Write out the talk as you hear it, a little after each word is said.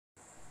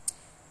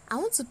I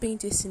want to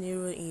paint a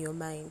scenario in your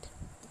mind.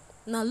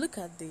 Now look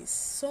at this.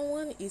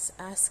 Someone is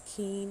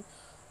asking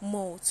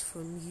malt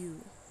from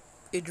you,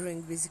 a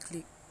drink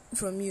basically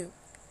from you,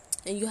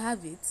 and you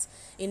have it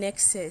in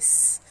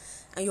excess,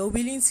 and you're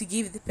willing to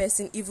give the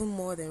person even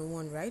more than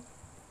one, right?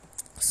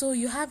 So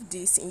you have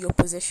this in your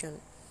possession,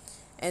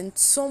 and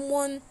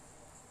someone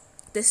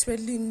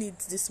desperately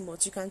needs this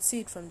much. You can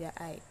see it from their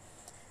eye.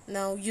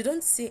 Now you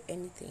don't say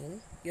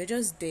anything. You're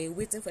just there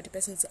waiting for the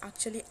person to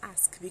actually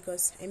ask,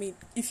 because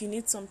if you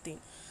need something,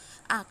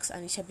 ask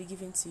and it shall be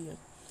given to you.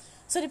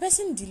 So the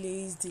person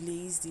delays,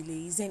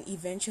 then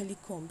eventually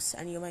comes,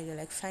 and your mind, you're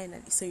like,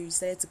 finally. So you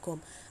decided to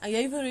come, and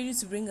you're even ready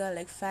to bring out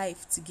like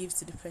 5 to give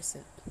to the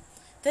person.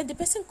 Then the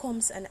person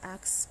comes and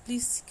asks,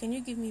 please, can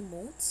you give me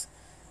malt?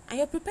 And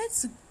you're prepared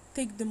to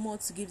take the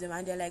malt to give them,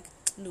 and they're like,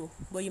 no,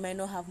 but you might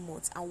not have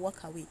malt, and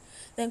walk away.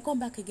 Then come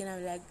back again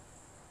and like,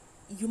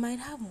 you might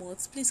have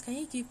malt, please, can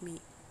you give me?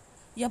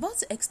 You're about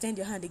to extend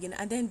your hand again,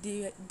 and then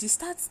they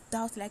start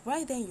doubt, like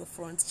right there in your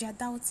front. They're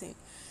doubting.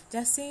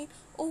 They're saying,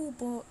 oh,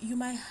 but you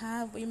might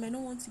have, but you might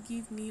not want to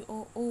give me,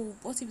 or oh,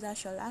 what if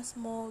that's your last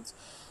malt,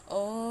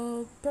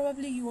 or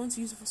probably you want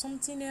to use it for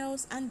something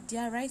else, and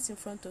they're right in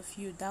front of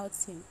you,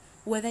 doubting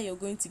whether you're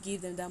going to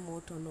give them that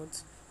malt or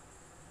not.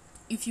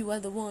 If you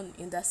were the one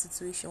in that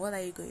situation, what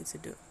are you going to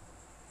do?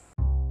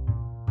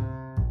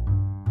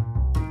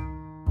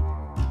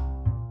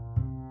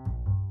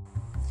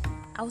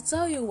 I'll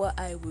tell you what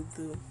I would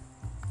do.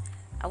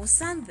 I will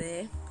stand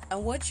there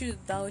and watch you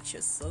doubt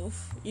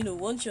yourself.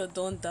 Once you're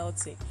done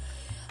doubting,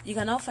 you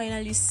can now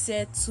finally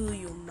settle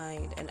your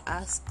mind and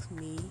ask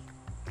me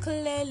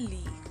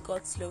clearly,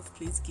 God's love,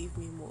 please give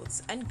me more.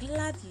 And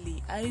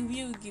gladly, I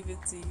will give it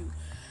to you,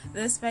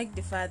 despite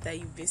the fact that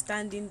you've been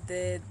standing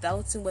there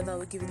doubting whether I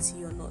will give it to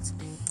you or not.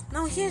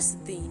 Now, here's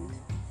the thing.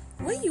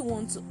 When you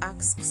want to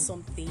ask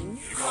something,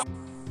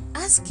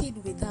 ask it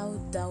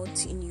without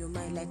doubt in your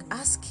mind. Like,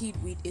 ask it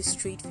with a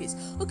straight face.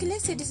 Okay,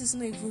 let's say this is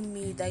not even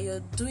me, that you're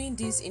doing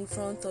this in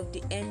front of the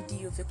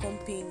MD of a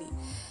company.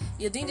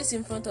 You're doing this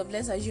in front of,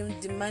 let's assume,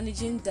 the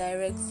managing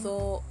director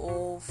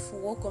of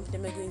what company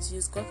am I going to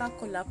use?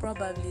 Coca-Cola,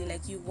 probably.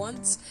 Like, you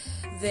want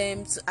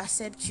them to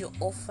accept your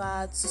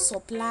offer to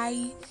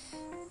supply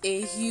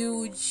a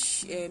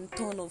huge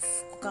ton of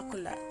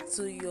Coca-Cola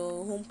to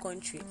your home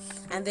country,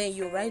 and then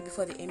you're right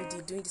before the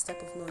MD doing this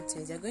type of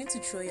nonsense. They're going to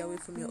throw you away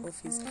from your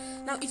office.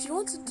 Now, if you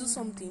want to do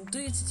something, do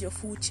it with your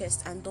full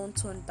chest and don't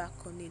turn back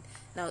on it.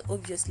 Now,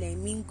 obviously, I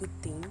mean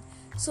good thing,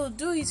 so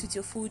do it with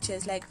your full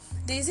chest. Like,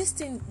 there's this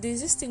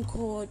thing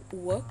called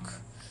work.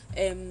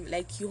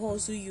 Like, you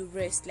hustle, you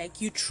rest. Like,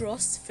 you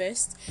trust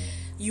first,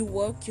 you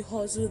work, you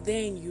hustle,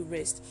 then you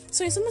rest.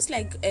 So it's almost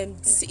like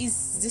it's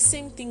the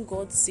same thing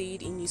God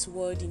said in His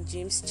Word in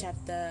James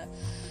chapter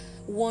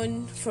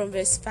 1 from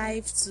verse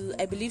 5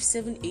 to, I believe,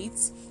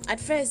 7-8. At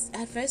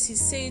first He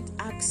said,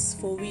 ask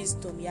for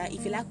wisdom.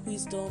 If you lack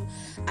wisdom,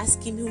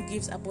 ask Him who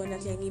gives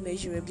abundantly and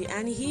immeasurably,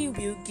 and He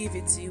will give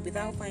it to you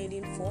without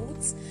finding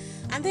fault.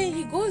 And then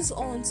He goes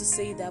on to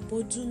say that,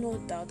 but do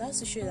not doubt. That's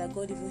to show that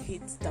God even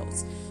hates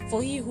doubts.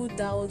 For he who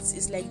doubts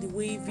is like the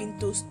waving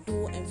tossed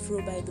to and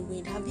fro by the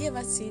wind. Have you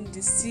ever seen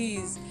the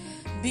seas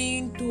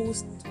being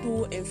tossed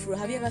to and fro?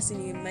 Have you ever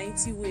seen a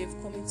mighty wave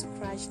coming to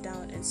crash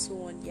down and so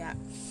on?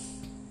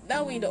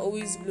 That wind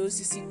always blows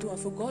the sea to and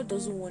fro. God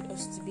doesn't want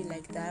us to be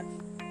like that.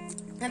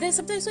 And then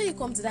sometimes when you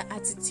come to that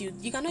attitude,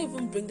 you cannot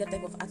even bring that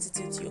type of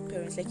attitude to your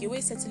parents. Like, you're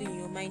always settling in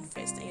your mind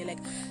first, and you're like,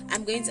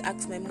 I'm going to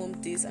ask my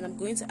mom this, and I'm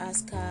going to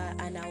ask her,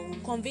 and I will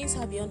convince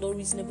her beyond all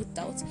reasonable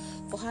doubt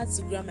for her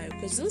to grant my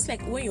request. It's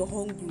like when you're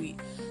hungry,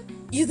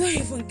 you don't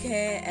even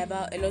care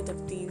about a lot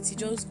of things. You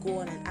just go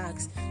on and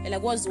ask. And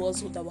like, what's the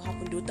worst that will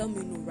happen? They'll tell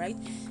me no, right?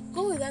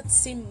 Go with that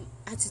same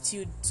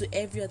attitude to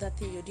every other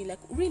thing you're doing. Like,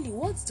 really,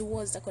 what's the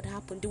worst that could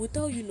happen? They will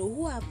tell you no.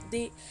 Who have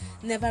they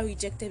never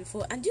rejected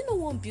before? And do you know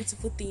one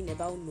beautiful thing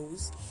about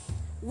no's?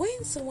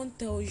 When someone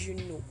tells you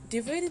no,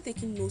 they've already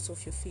taken notes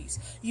of your face.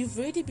 You've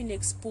already been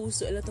exposed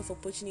to a lot of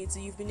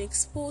opportunity. You've been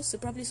exposed to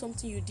probably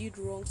something you did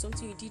wrong,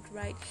 something you did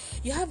right.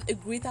 You have a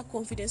greater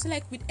confidence. So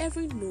like, with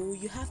every no,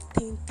 you have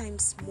 10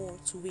 times more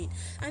to win.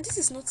 And this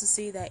is not to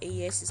say that a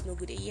yes is not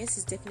good. A yes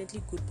is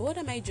definitely good. But what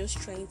am I just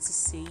trying to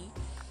say?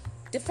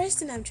 The first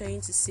thing I'm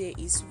trying to say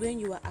is, when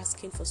you are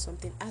asking for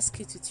something, ask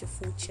it with your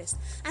full chest.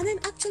 And then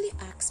actually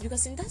ask.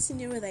 Because in that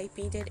scenario that I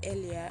painted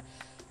earlier,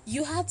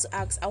 you had to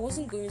ask. I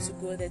wasn't going to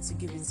go there to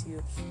give it to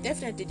you.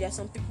 Definitely, there are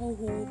some people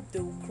who they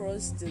will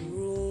cross the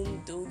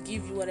room, they'll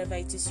give you whatever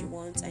it is you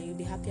want, and you'll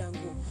be happy and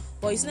go.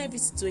 But it's not every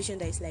situation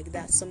that is like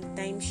that.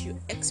 Sometimes you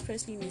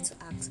expressly need to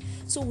ask.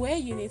 So where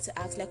you need to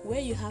ask, like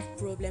where you have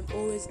problem,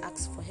 always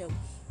ask for help.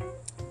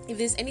 If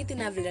there's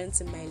anything I've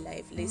learned in my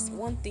life, there's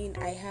one thing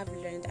I have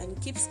learned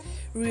and keeps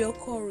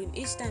reoccurring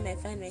each time I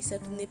find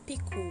myself in a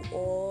pickle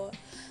or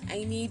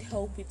I need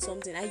help with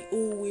something. I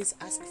always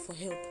ask for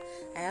help.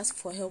 I ask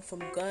for help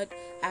from God.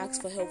 I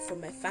ask for help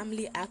from my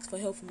family. I ask for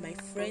help from my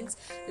friends.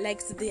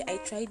 Like today, I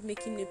tried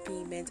making a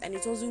payment and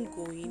it wasn't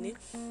going.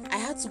 I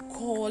had to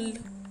call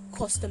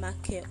customer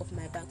care of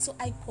my bank. So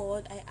I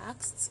called, I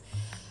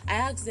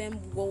asked them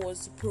what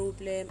was the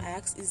problem. I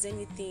asked, is there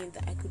anything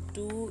that I could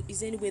do? Is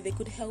there any way they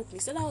could help me?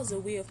 So that was a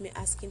way of me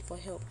asking for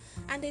help.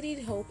 And they did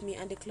help me,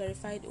 and they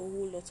clarified a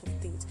whole lot of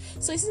things.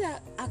 So you see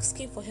that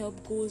asking for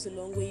help goes a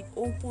long way. It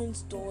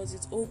opens doors,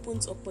 it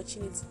opens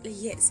opportunities.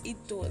 Yes, it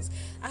does.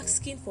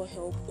 Asking for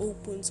help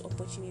opens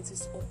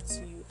opportunities up to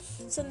you.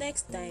 So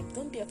next time,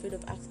 don't be afraid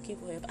of asking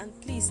for help.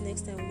 And please,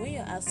 next time when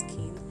you're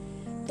asking,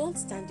 don't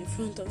stand in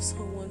front of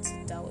someone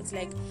to doubt.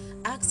 Like,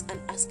 ask and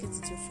ask it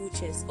to your full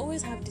chest.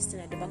 Always have this thing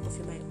at the back of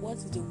your mind. What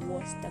is the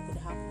worst that could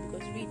happen?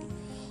 Because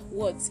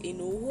really,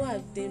 who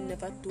have they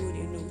never told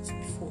a no to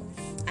before?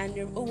 And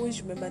you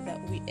always remember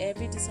that with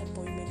every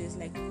disappointment, there's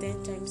like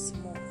 10 times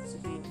more to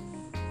be.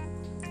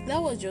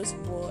 That was just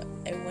what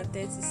I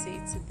wanted to say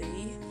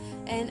today.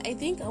 And I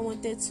think I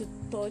wanted to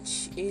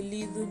touch a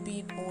little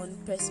bit on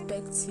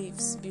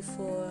perspectives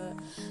before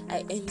I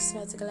end this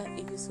particular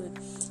episode.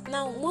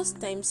 Now, most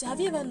times, have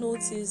you ever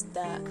noticed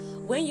that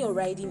when you're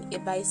riding a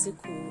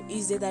bicycle,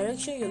 is the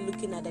direction you're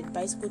looking at that the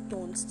bicycle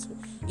turns to?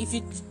 If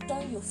you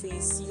turn your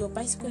face, your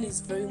bicycle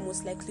is very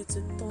most likely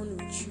to turn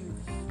with you.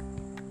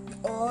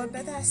 Or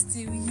better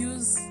still,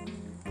 use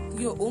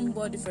your own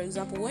body. For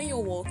example, when you're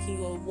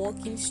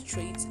walking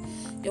straight,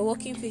 you're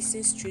walking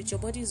facing straight, your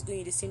body is going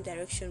in the same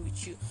direction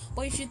with you.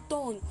 But if you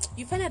turn,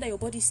 you find out that your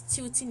body is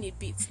tilting a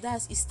bit.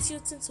 It's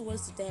tilting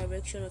towards the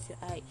direction of your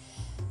eye,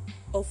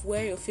 of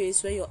where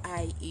your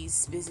eye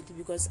is, basically,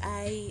 because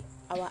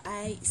our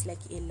eye is like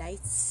a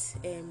light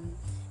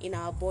in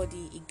our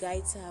body. It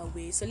guides our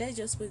way. So let's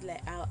just put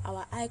like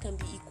our eye can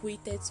be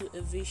equated to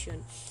a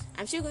vision.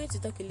 I'm sure going to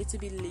talk a little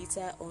bit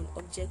later on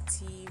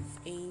objective,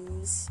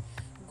 aims,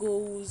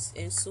 goals,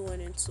 and so on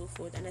and so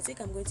forth. And I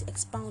think I'm going to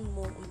expound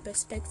more on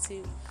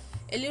perspective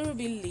a little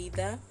bit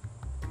later.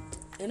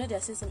 I know there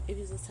are some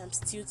episodes I'm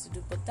still to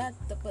do, but that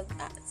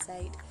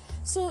side.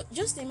 So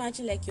just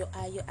imagine like your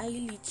eye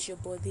leads your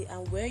body,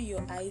 and where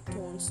your eye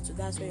turns to,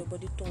 that's where your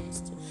body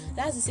turns to.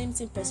 That's the same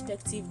thing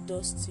perspective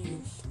does to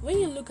you. When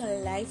you look at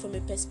life from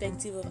a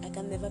perspective of I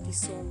can never be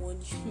someone,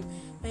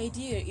 my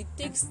dear, it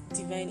takes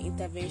divine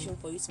intervention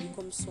for you to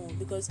become someone,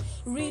 because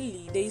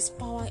really there is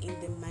power in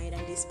the mind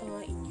and there is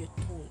power in your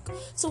tongue.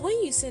 So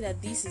when you say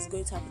that this is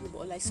going to happen,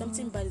 or like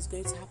something bad is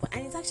going to happen,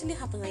 and it actually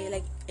happens, and you're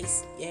like,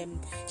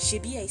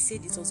 Shebi, I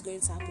said it was going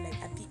to happen, like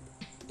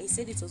I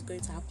said it was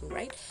going to happen,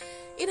 right?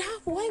 It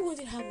happened. Why would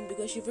it happen?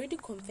 Because you've already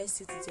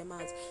confessed it with your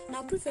mouth.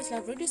 Now, previously,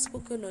 I've already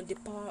spoken on the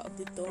power of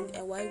the tongue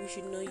and why we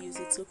should not use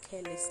it so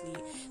carelessly.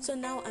 So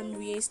now I'm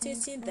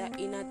reinstating that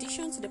in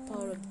addition to the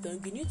power of the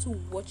tongue, you need to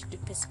watch the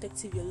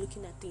perspective you're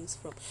looking at things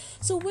from.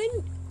 So when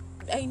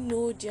I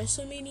know there are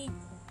so many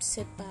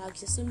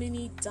setbacks, there's so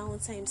many down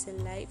times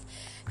in life,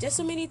 there's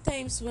so many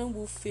times when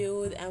we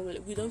failed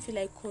and we don't feel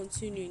like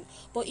continuing.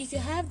 But if you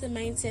have the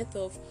mindset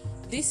of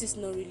this is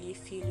not really a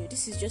failure,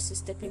 this is just a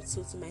stepping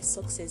stone to my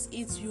success,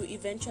 you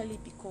eventually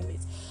become it.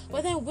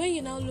 But then when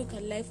you now look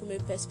at life from a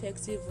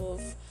perspective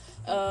of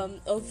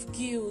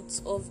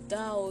guilt, of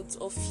doubt,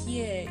 of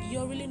fear,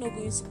 you're really not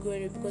going to go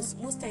anywhere, because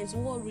most times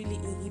what really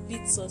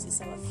inhibits us is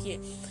our fear.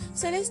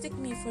 So let's take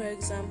me for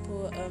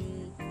example.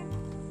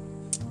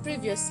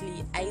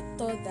 Previously, I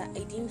thought that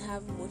I didn't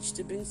have much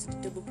to bring to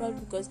the table, probably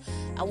because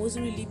I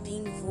wasn't really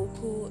being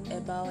vocal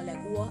about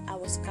like what I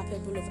was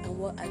capable of and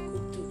what I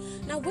could do.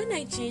 Now, when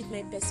I changed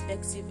my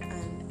perspective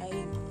and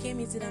I came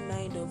into the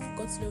mind of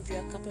God's love, you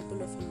are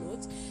capable of a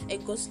lot,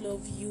 and God's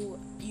love, you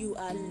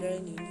are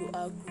learning, you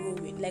are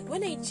growing. Like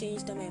when I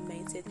changed my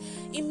mindset,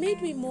 it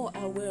made me more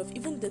aware of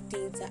even the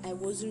things that I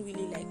wasn't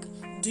really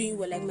like doing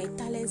well, like my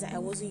talents that I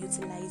wasn't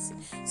utilizing.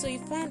 So you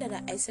find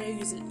that I started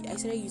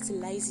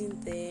utilizing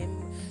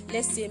them.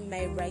 Let's say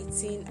my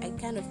writing, I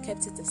kind of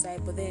kept it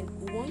aside, but then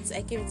once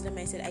I came into the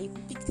mindset, I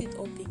picked it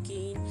up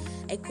again,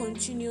 I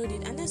continued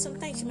it. And then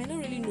sometimes you might not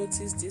really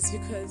notice this,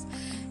 because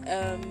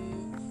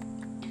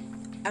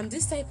I'm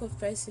this type of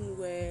person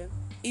where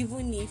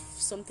even if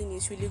something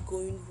is really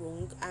going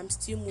wrong, I'm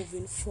still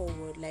moving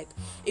forward. Like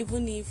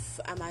even if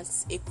I'm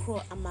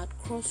at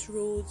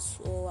crossroads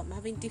or I'm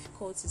having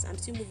difficulties, I'm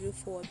still moving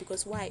forward.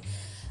 Because why?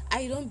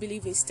 I don't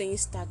believe in staying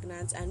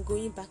stagnant, and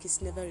going back is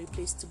never a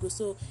place to go.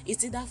 So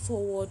it's either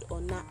forward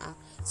or nah.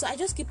 So I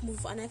just keep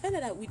moving, and I find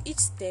that with each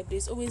step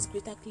there's always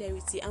greater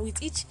clarity, and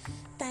with each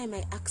time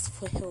I ask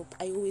for help,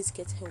 I always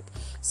get help.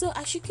 So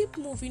I should keep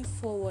moving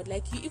forward.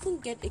 Like you even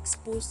get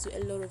exposed to a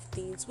lot of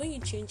things when you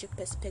change your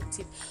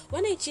perspective.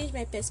 When I changed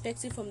my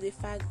perspective from the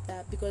fact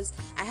that, because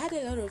I had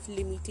a lot of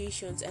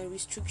limitations and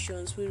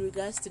restrictions with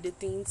regards to the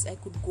things I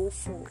could go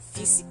for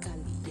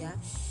physically,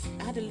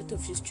 I had a lot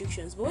of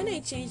restrictions. But when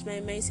I changed my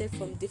mindset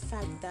from the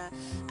fact that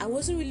I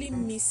wasn't really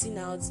missing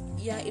out,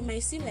 it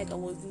might seem like I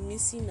was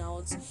missing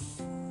out,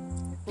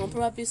 or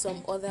probably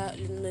some other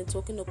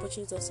networking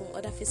opportunities or some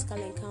other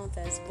physical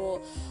encounters. But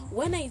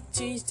when I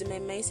changed my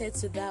mindset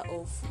to that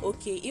of,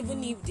 okay,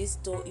 even if this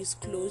door is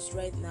closed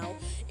right now,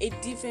 a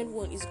different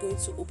one is going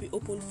to be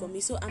opened for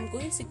me. So I'm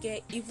going to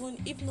get, even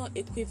if not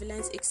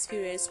equivalent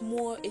experience,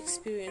 more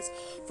experience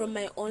from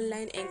my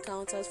online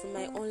encounters, from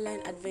my online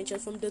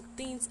adventures, from the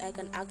things I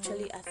can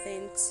actually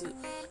attend to,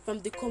 from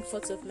the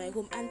comforts of my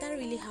home. And that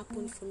really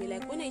happened for me.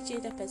 Like when I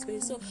changed that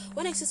perspective, so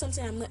when I see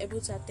something I'm not able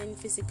to attend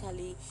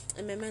physically,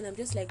 in my mind I'm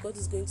just like, God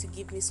is going to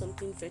give me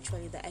something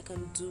virtually that I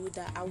can do,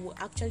 that I will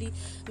actually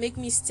make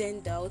me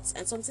stand out,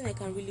 and something I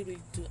can really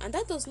do. And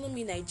that does not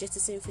mean I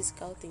jettison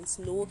physical things.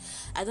 No,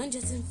 I don't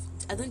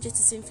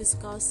jettison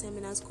physical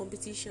seminars,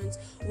 competitions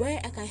where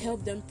I can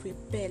help them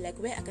prepare, like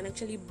where I can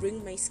actually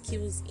bring my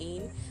skills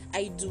in.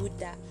 I do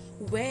that.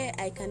 Where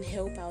I can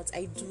help out,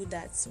 I do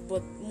that.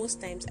 But most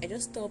times I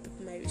just stop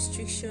my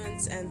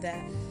restrictions, and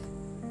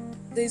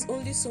there's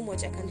only so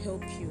much I can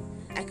help you.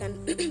 I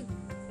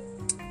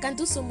can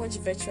do so much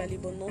virtually,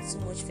 but not so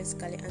much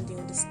physically, and they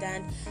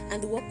understand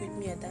and they work with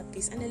me at that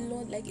pace. And a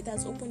lot, like, it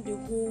has opened a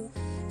whole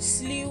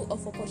slew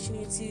of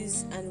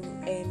opportunities, and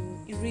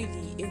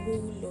really a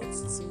whole lot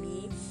to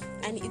me.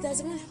 And it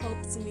has even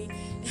helped me.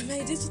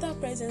 My digital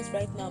presence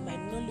right now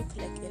might not look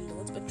like a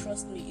lot, but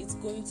trust me, it's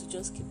going to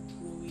just keep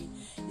growing.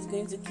 It's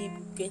going to keep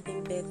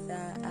getting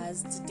better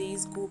as the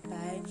days go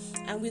by.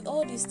 And with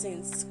all these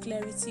things,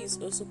 clarity is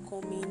also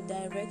coming,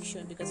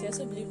 direction, because I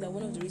also believe that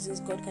one of the reasons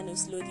God kind of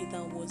slowed it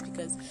down was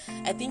because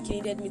I think He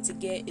needed me to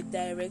get a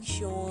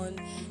direction,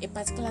 a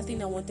particular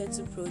thing I wanted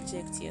to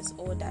project, yes,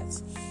 all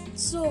that.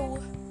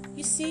 So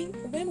you see,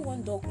 when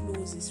one door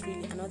closes,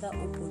 really another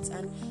opens.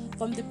 And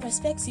from the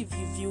perspective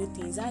you view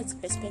things, that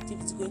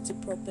perspective is going to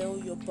propel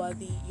your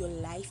body, your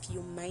life,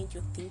 your mind,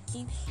 your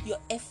thinking, your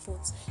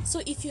efforts.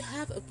 So if you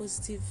have a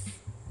positive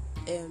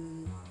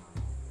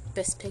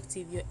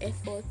perspective, your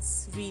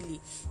efforts really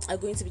are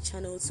going to be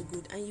channeled to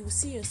good, and you will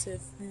see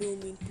yourself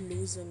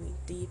blossoming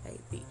day by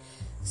day.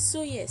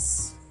 So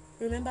yes,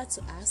 remember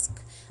to ask,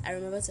 and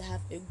remember to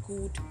have a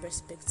good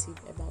perspective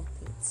about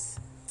things.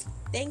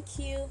 Thank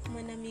you,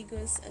 mon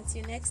amigos.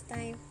 Until next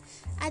time,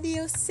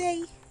 adios.